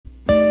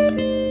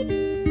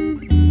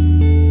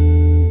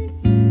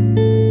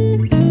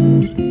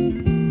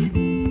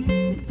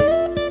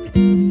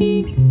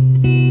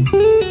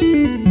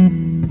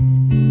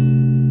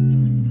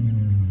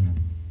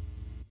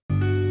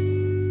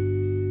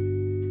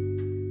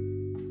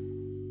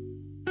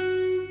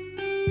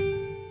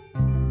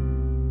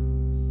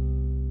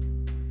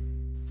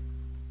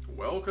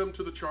Welcome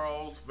to the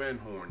Charles Van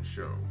Horn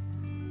Show.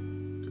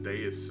 Today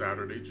is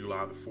Saturday,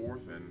 July the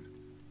 4th, and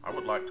I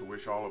would like to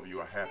wish all of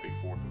you a happy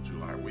 4th of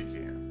July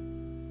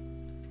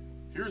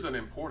weekend. Here's an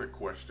important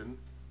question.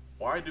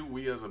 Why do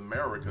we as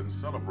Americans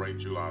celebrate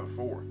July the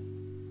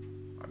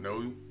 4th? I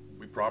know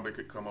we probably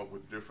could come up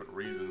with different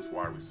reasons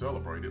why we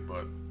celebrate it,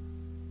 but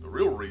the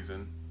real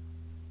reason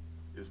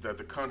is that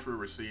the country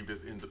received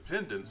its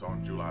independence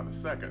on July the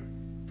 2nd,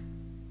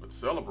 but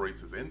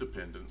celebrates its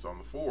independence on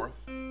the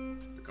 4th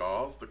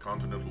because the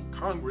Continental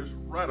Congress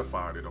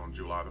ratified it on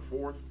July the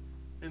 4th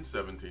in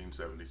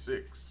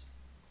 1776.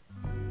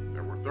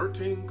 There were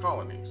 13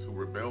 colonies who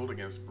rebelled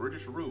against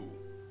British rule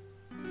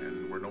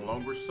and were no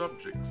longer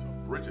subjects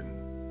of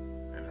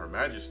Britain and Her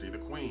Majesty the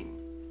Queen.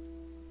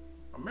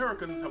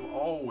 Americans have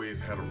always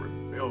had a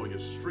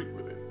rebellious streak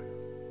within them.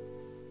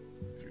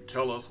 If you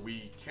tell us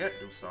we can't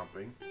do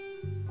something,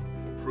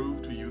 we will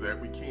prove to you that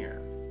we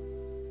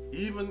can,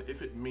 even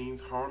if it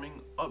means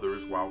harming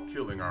others while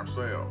killing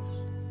ourselves.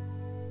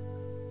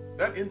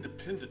 That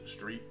independent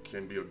streak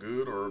can be a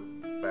good or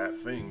bad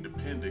thing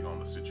depending on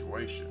the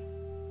situation.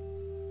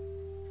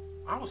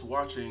 I was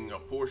watching a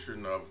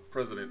portion of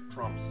President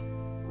Trump's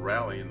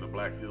rally in the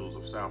Black Hills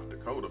of South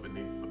Dakota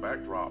beneath the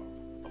backdrop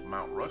of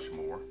Mount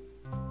Rushmore,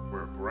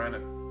 where a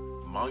granite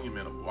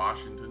monument of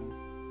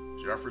Washington,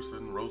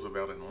 Jefferson,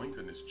 Roosevelt, and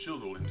Lincoln is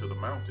chiseled into the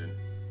mountain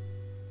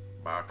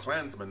by a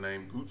Klansman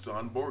named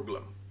Gutzon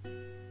Borglum.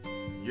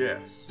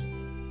 Yes,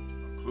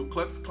 a Ku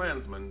Klux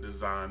Klansman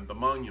designed the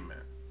monument,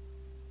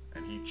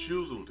 and he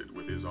chiseled it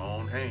with his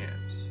own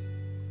hands.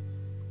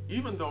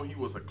 Even though he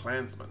was a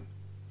Klansman,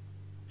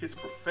 his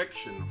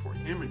perfection for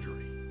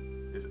imagery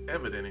is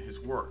evident in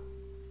his work.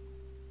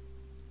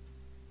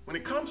 When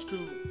it comes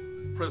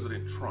to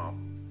President Trump,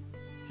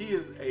 he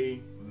is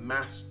a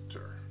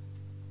master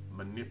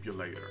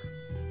manipulator.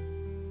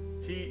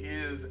 He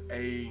is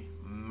a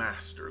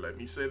master. Let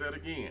me say that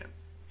again.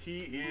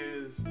 He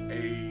is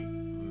a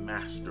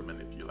master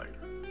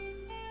manipulator.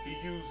 He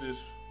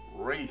uses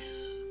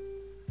race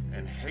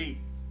and hate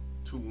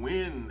to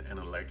win an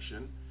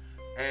election,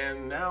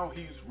 and now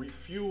he's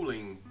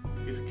refueling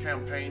his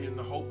campaign in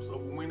the hopes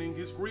of winning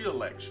his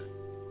re-election.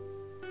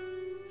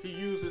 He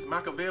uses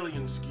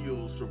Machiavellian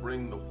skills to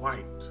bring the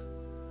white,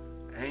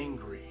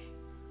 angry,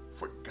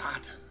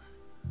 forgotten,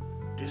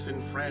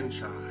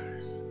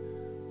 disenfranchised,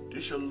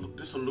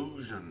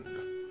 disillusioned,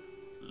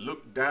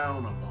 looked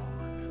down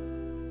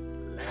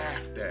upon,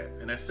 laughed at,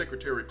 and as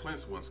Secretary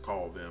Clinton once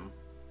called them,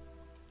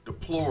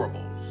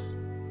 deplorables,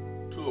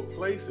 to a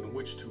place in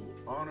which to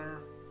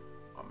honor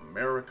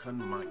American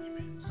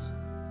monuments,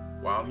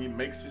 while he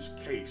makes his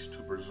case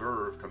to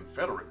preserve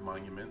Confederate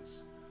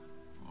monuments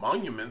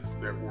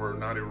that were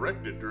not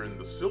erected during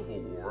the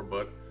Civil War,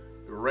 but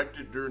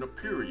erected during a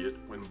period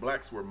when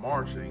blacks were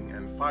marching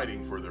and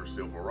fighting for their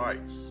civil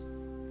rights.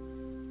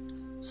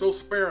 So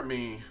spare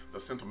me the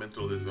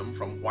sentimentalism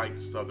from white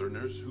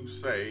Southerners who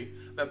say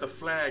that the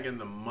flag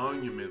and the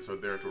monuments are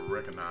there to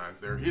recognize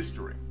their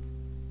history,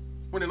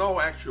 when in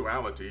all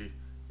actuality,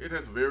 it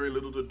has very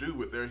little to do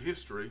with their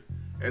history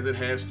as it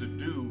has to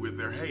do with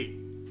their hate.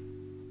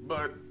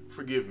 But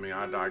forgive me,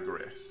 I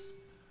digress.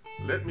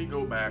 Let me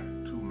go back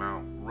to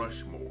Mount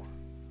Rushmore.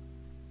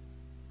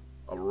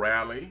 A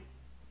rally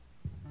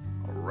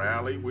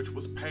which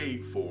was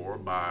paid for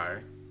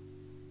by,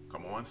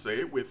 come on, say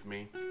it with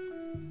me,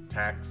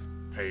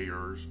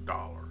 taxpayers'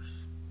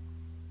 dollars.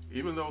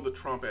 Even though the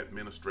Trump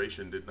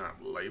administration did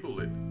not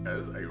label it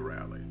as a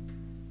rally,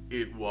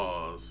 it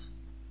was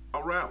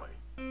a rally.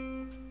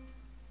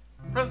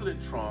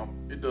 President Trump,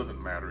 it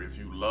doesn't matter if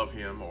you love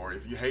him or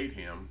if you hate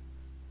him,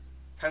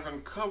 has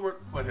uncovered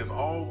what has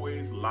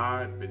always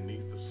lied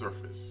beneath the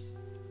surface.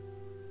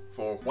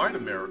 For white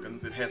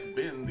Americans, it has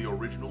been the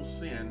original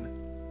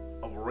sin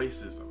of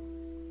racism.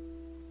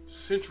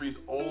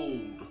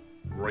 Centuries-old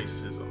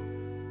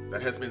racism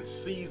that has been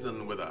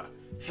seasoned with a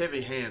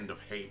heavy hand of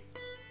hate.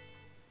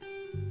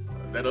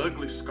 That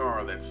ugly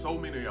scar that so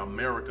many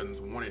Americans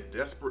wanted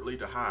desperately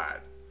to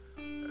hide.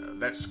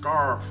 That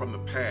scar from the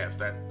past,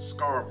 that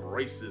scar of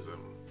racism,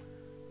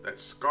 that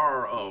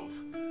scar of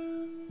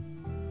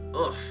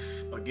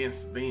us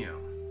against them,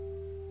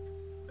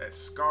 that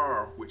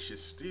scar which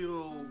is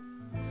still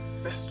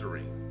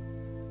festering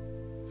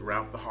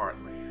throughout the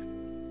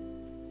heartland.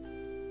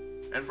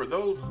 And for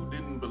those who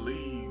didn't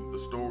believe the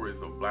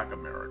stories of black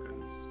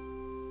Americans,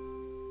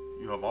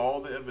 you have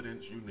all the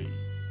evidence you need,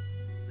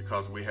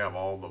 because we have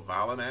all the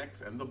violent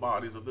acts and the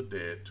bodies of the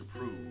dead to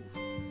prove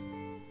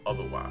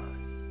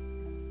otherwise.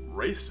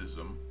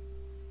 Racism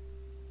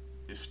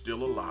is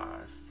still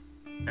alive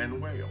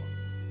and well.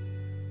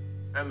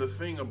 And the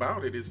thing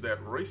about it is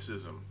that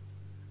racism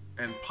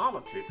and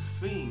politics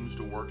seems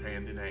to work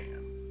hand in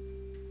hand.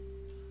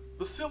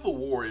 The Civil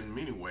War in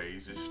many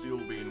ways is still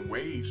being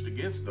waged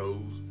against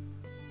those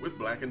with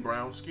black and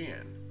brown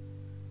skin,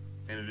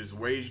 and it is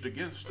waged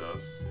against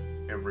us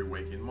every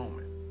waking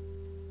moment.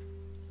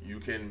 You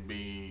can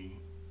be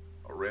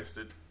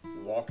arrested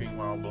walking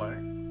while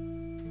black.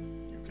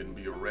 You can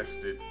be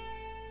arrested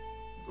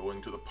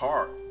going to the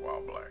park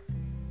while black.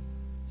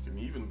 You can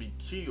even be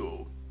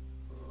killed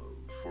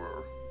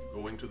for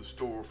going to the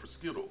store for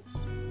Skittles.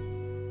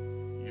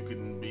 You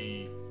can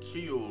be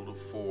killed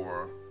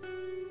for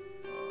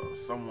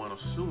someone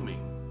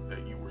assuming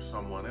that you were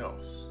someone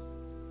else.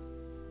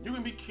 You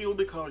can be killed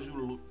because you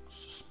look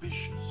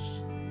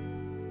suspicious.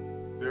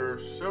 There are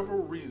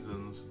several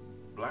reasons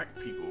black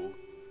people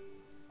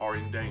are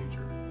in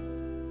danger.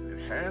 And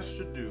it has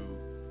to do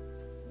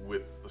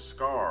with the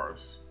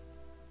scars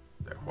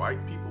that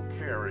white people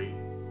carry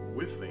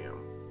with them,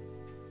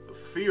 the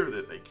fear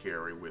that they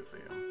carry with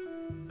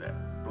them,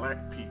 that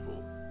black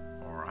people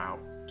are out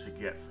to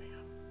get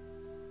them.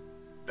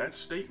 That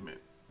statement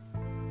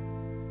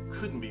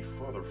couldn't be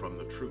further from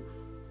the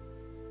truth.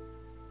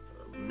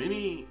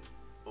 Many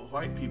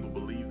white people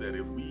believe that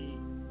if we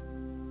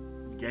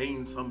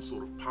gain some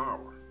sort of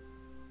power,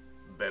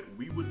 that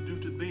we would do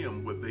to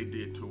them what they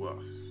did to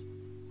us.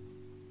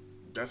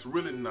 That's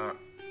really not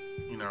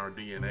in our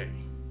DNA.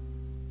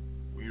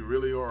 We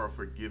really are a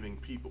forgiving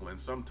people, and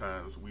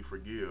sometimes we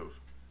forgive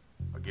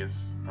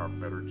against our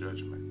better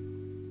judgment.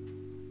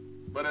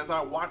 But as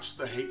I watched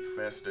the hate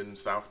fest in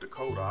South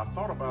Dakota, I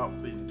thought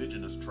about the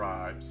indigenous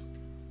tribes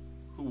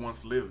who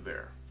once lived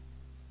there.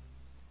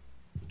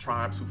 The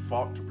tribes who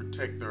fought to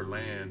protect their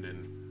land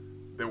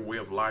and their way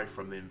of life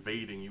from the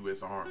invading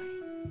U.S. Army.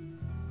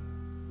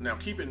 Now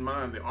keep in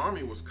mind, the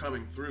Army was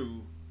coming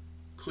through,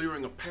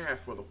 clearing a path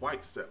for the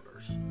white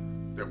settlers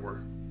that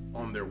were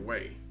on their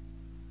way.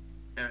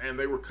 And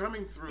they were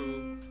coming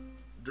through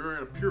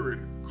during a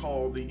period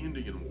called the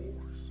Indian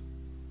Wars.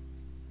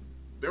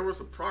 There was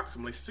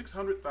approximately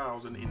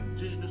 600,000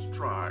 indigenous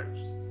tribes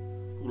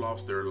who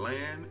lost their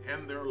land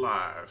and their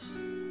lives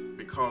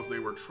because they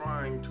were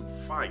trying to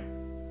fight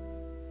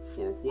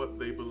for what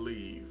they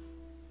believe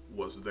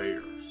was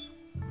theirs.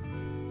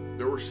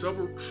 There were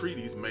several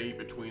treaties made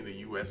between the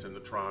U.S. and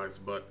the tribes,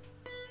 but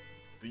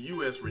the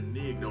U.S.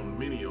 reneged on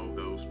many of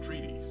those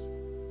treaties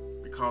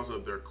because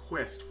of their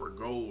quest for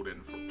gold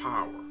and for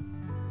power,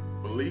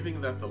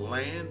 believing that the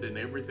land and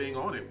everything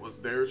on it was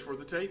theirs for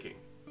the taking.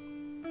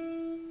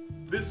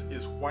 This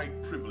is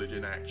white privilege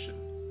in action,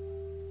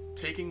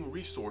 taking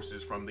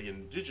resources from the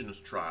indigenous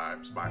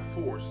tribes by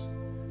force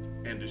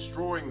and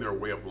destroying their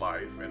way of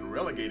life and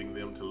relegating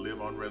them to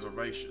live on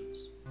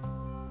reservations.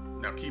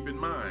 Now keep in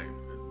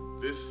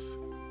mind, this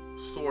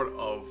sort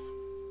of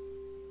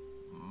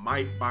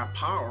might by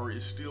power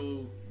is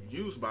still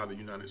used by the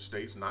United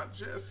States, not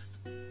just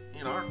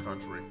in our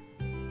country,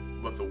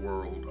 but the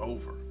world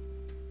over.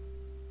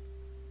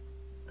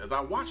 As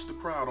I watched the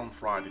crowd on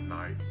Friday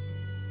night,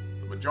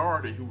 the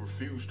majority who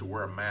refused to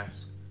wear a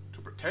mask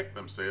to protect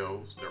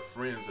themselves, their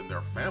friends, and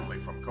their family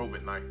from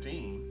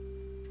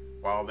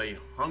COVID-19, while they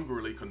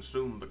hungrily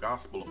consumed the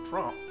gospel of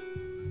Trump,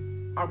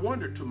 I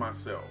wondered to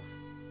myself,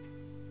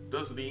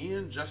 does the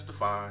end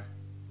justify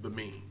the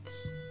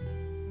means?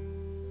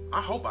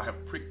 I hope I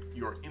have pricked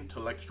your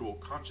intellectual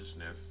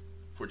consciousness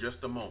for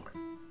just a moment,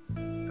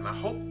 and I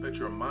hope that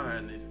your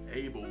mind is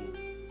able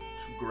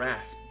to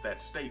grasp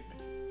that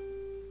statement.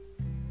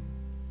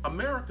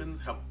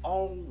 Americans have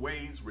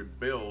always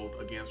rebelled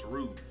against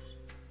rules,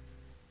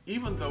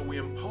 even though we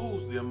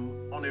impose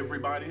them on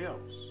everybody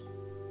else.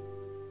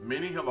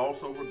 Many have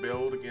also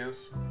rebelled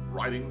against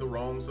righting the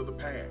wrongs of the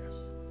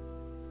past,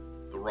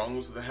 the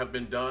wrongs that have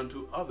been done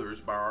to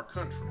others by our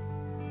country.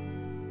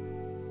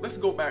 Let's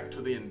go back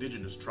to the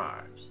indigenous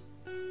tribes.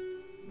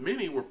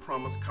 Many were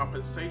promised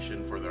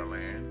compensation for their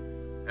land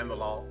and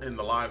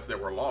the lives that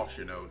were lost,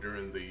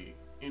 during the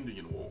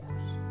Indian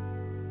Wars.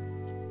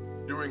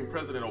 During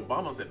President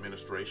Obama's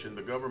administration,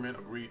 the government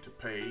agreed to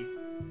pay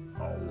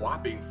a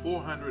whopping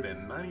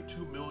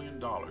 $492 million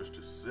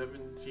to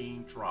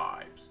 17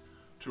 tribes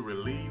to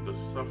relieve the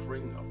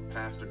suffering of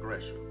past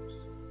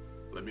aggressions.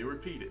 Let me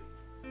repeat it,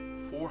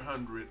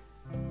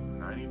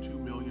 $492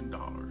 million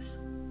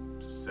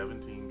to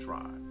 17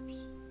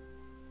 tribes.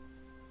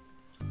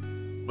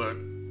 But,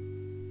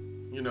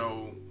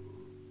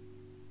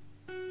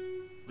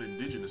 the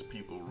indigenous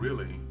people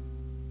really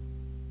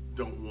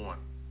don't want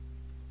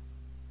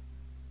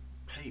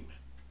payment.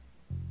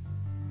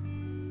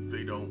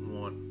 They don't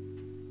want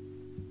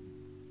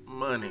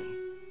money.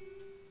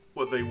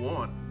 What they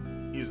want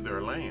is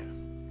their land.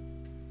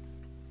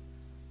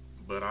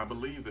 But I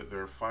believe that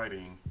they're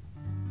fighting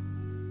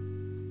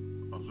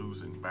a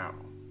losing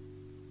battle.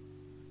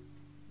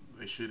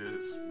 They should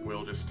as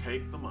well just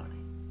take the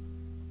money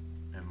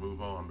and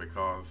move on,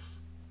 because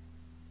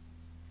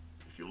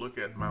if you look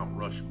at Mount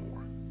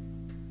Rushmore,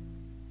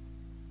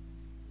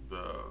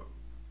 the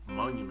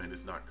monument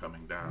is not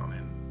coming down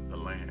and the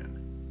land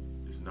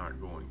is not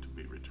going to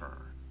be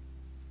returned.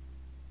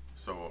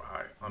 So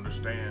I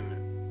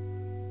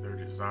understand their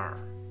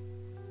desire.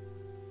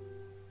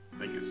 I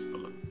think it's the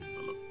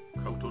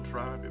Lakota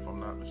tribe, if I'm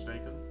not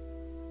mistaken,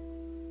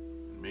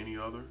 and many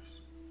others.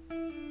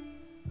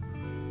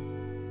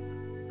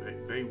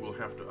 They will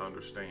have to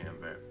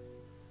understand that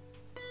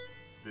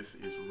this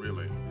is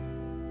really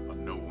a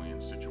no-win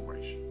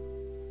situation.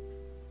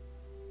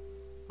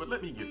 But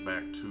let me get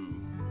back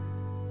to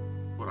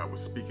what I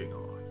was speaking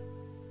on.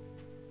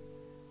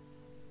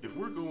 if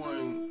we're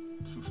going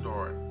to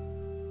start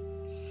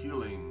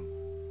healing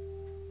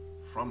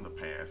from the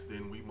past,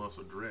 then we must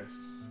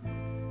address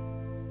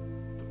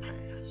the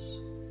past.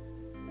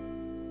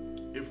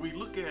 If we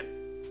look at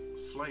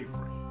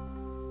slavery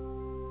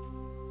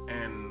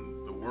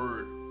and the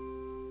word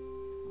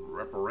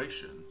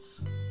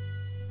reparations,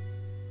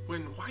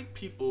 when white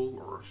people,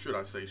 or should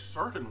I say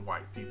certain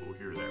white people,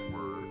 hear that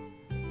word,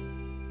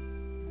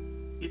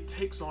 it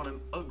takes on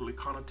an ugly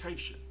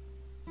connotation.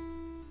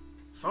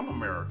 Some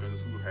Americans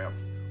who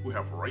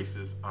have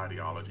racist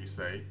ideology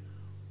say,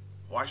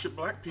 why should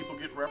black people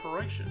get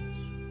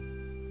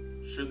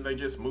reparations? Shouldn't they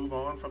just move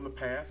on from the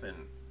past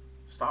and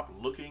stop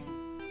looking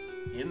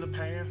in the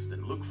past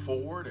and look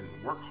forward and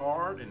work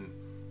hard and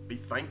be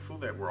thankful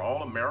that we're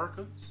all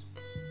Americans?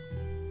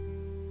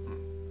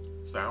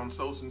 Sounds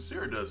so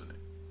sincere, doesn't it?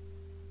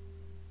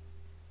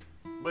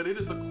 But it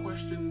is a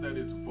question that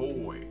is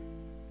void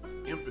of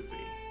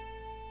empathy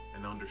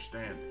and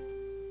understanding.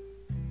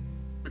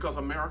 Because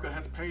America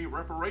has paid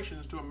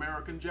reparations to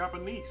American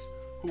Japanese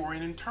who were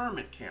in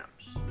internment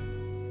camps.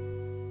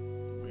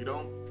 We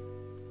don't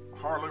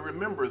hardly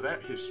remember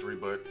that history,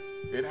 but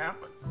it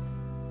happened.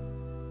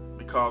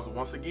 Because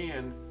once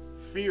again,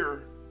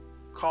 fear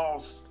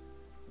caused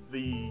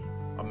the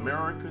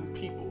American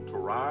people to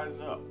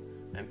rise up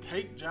and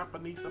take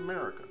Japanese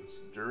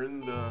Americans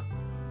during the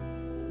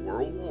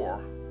World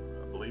War.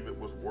 I believe it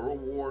was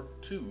World War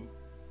II.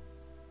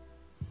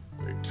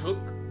 They took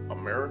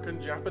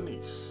American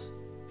Japanese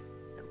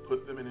and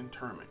put them in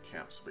internment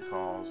camps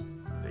because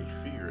they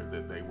feared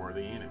that they were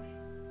the enemy.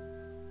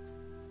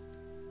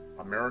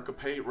 America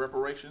paid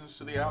reparations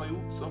to the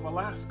Aleuts of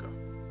Alaska.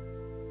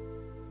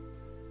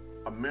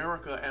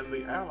 America and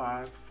the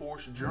Allies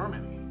forced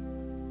Germany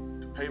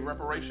to pay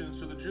reparations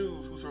to the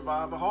Jews who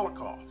survived the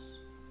Holocaust.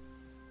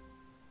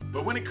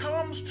 But when it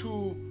comes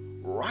to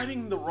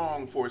righting the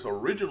wrong for its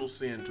original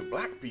sin to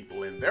black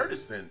people and their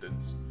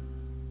descendants,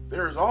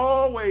 there is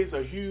always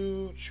a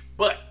huge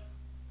but.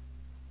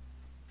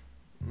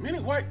 Many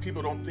white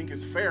people don't think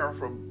it's fair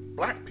for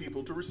black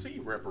people to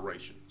receive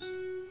reparations.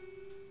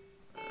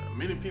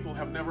 Many people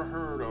have never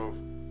heard of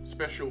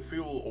Special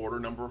Field Order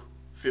number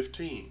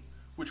 15,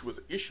 which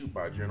was issued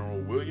by General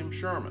William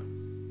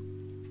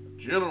Sherman, a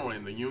general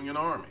in the Union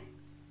Army.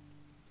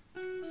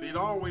 See, it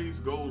always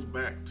goes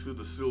back to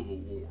the Civil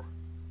War,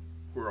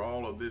 where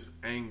all of this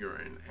anger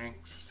and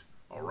angst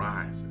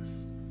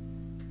arises.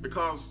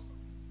 Because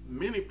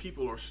many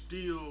people are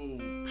still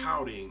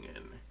pouting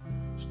and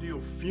still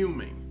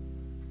fuming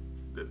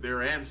that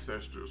their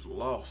ancestors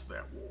lost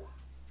that war.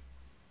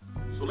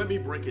 So let me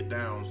break it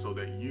down so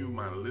that you,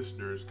 my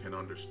listeners, can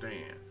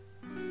understand.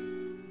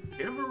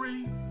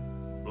 Every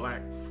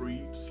black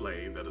freed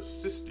slave that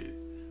assisted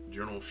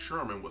General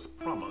Sherman was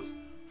promised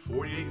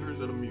 40 acres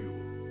and a mule.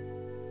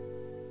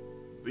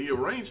 The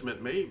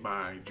arrangement made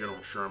by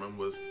General Sherman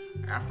was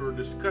after a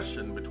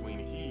discussion between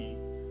he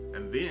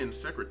and then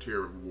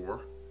Secretary of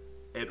War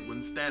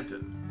Edwin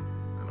Stanton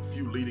and a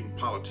few leading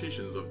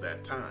politicians of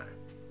that time.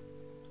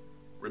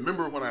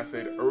 Remember when I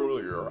said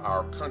earlier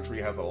our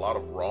country has a lot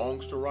of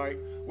wrongs to right?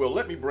 Well,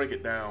 let me break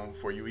it down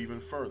for you even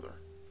further.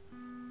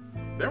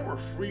 There were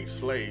freed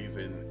slaves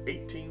in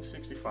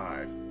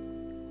 1865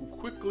 who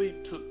quickly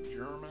took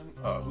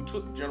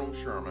General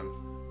Sherman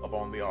up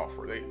on the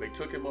offer. They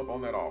took him up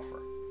on that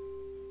offer,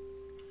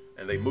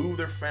 and they moved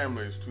their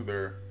families to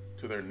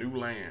their new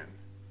land,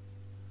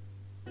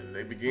 and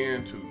they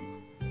began to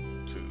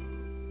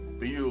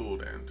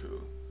build and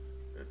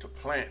to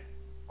plant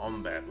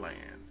on that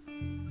land.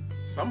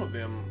 Some of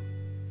them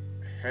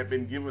had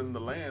been given the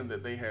land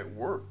that they had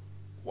worked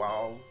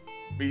while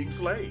being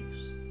slaves.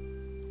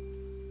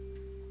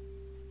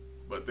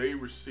 But they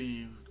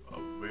received a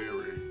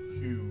very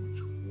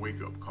huge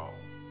wake-up call.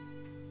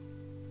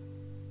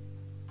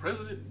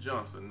 President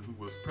Johnson, who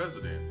was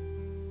president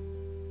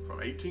from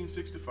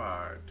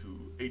 1865 to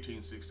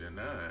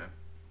 1869,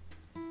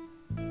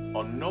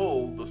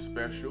 annulled the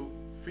Special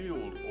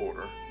Field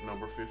Order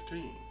number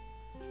 15.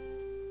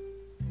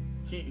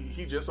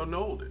 He just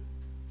annulled it,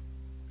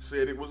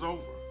 said it was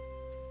over.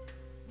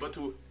 But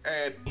to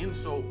add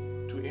insult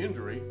to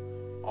injury,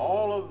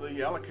 all of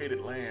the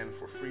allocated land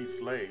for freed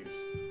slaves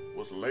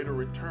was later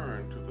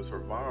returned to the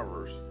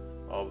survivors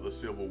of the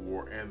Civil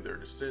War and their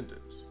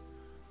descendants.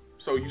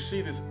 So you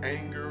see this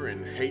anger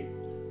and hate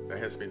that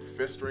has been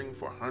festering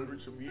for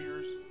hundreds of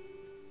years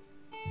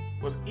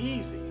was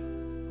easy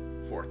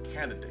for a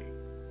candidate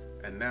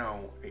and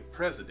now a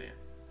president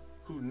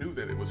who knew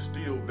that it was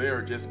still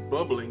there, just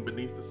bubbling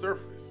beneath the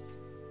surface.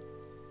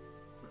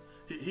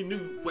 He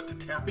knew what to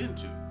tap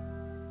into.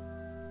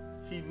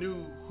 He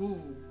knew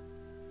who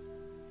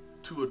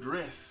to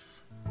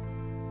address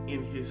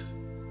in his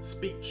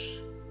speech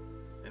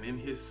and in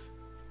his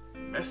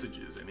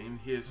messages and in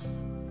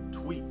his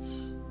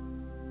tweets.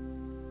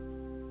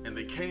 And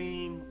they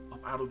came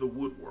up out of the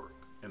woodwork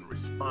and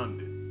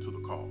responded to the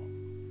call.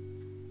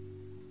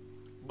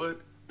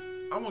 But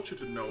I want you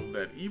to know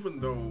that even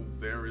though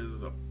there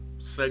is a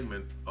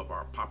segment of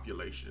our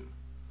population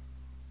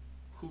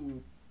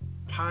who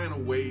pine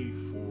away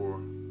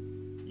for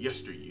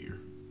yesteryear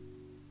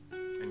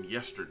and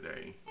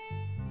yesterday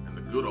and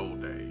the good old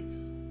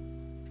days.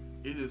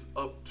 It is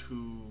up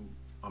to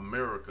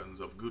Americans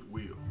of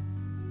goodwill,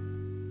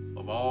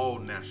 of all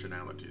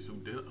nationalities,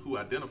 who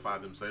identify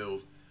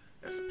themselves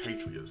as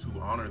patriots,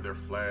 who honor their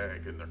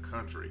flag and their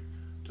country,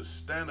 to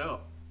stand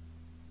up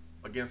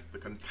against the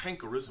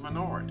cantankerous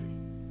minority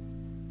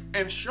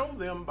and show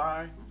them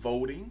by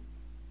voting,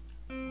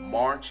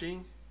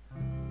 marching,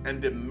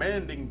 and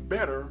demanding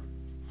better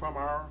from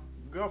our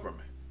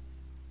government.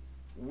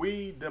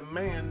 We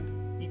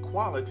demand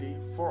equality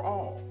for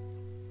all.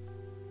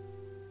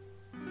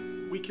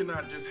 We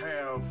cannot just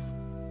have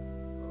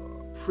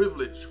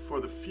privilege for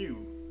the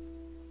few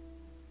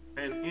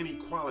and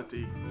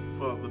inequality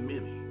for the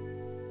many.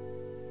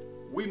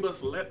 We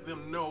must let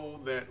them know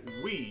that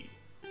we,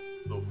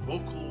 the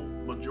vocal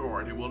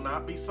majority, will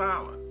not be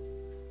silent,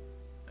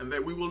 and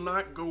that we will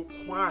not go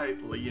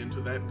quietly into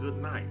that good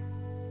night.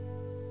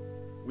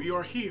 We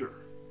are here.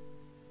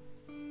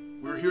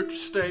 We're here to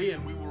stay,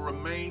 and we will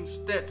remain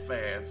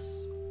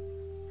steadfast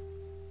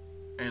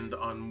and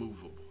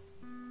unmovable.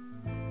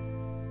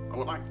 I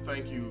would like to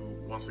thank you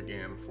once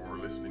again for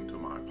listening to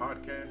my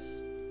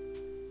podcast.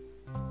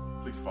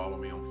 Please follow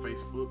me on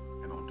Facebook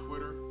and on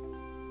Twitter.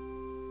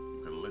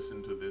 You can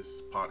listen to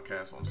this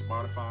podcast on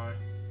Spotify,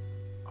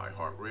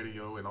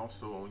 iHeartRadio, and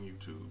also on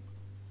YouTube.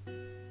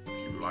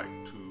 If you'd like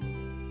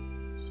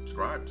to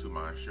subscribe to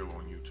my show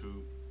on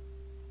YouTube,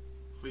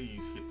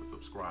 please hit the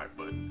subscribe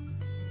button,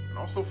 and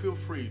also feel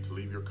free to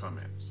leave your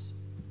comments.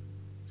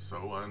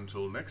 So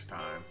until next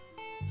time,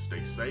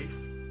 stay safe,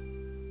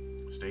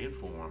 stay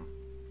informed,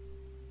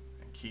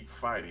 and keep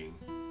fighting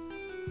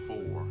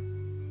for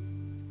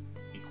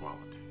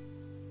equality.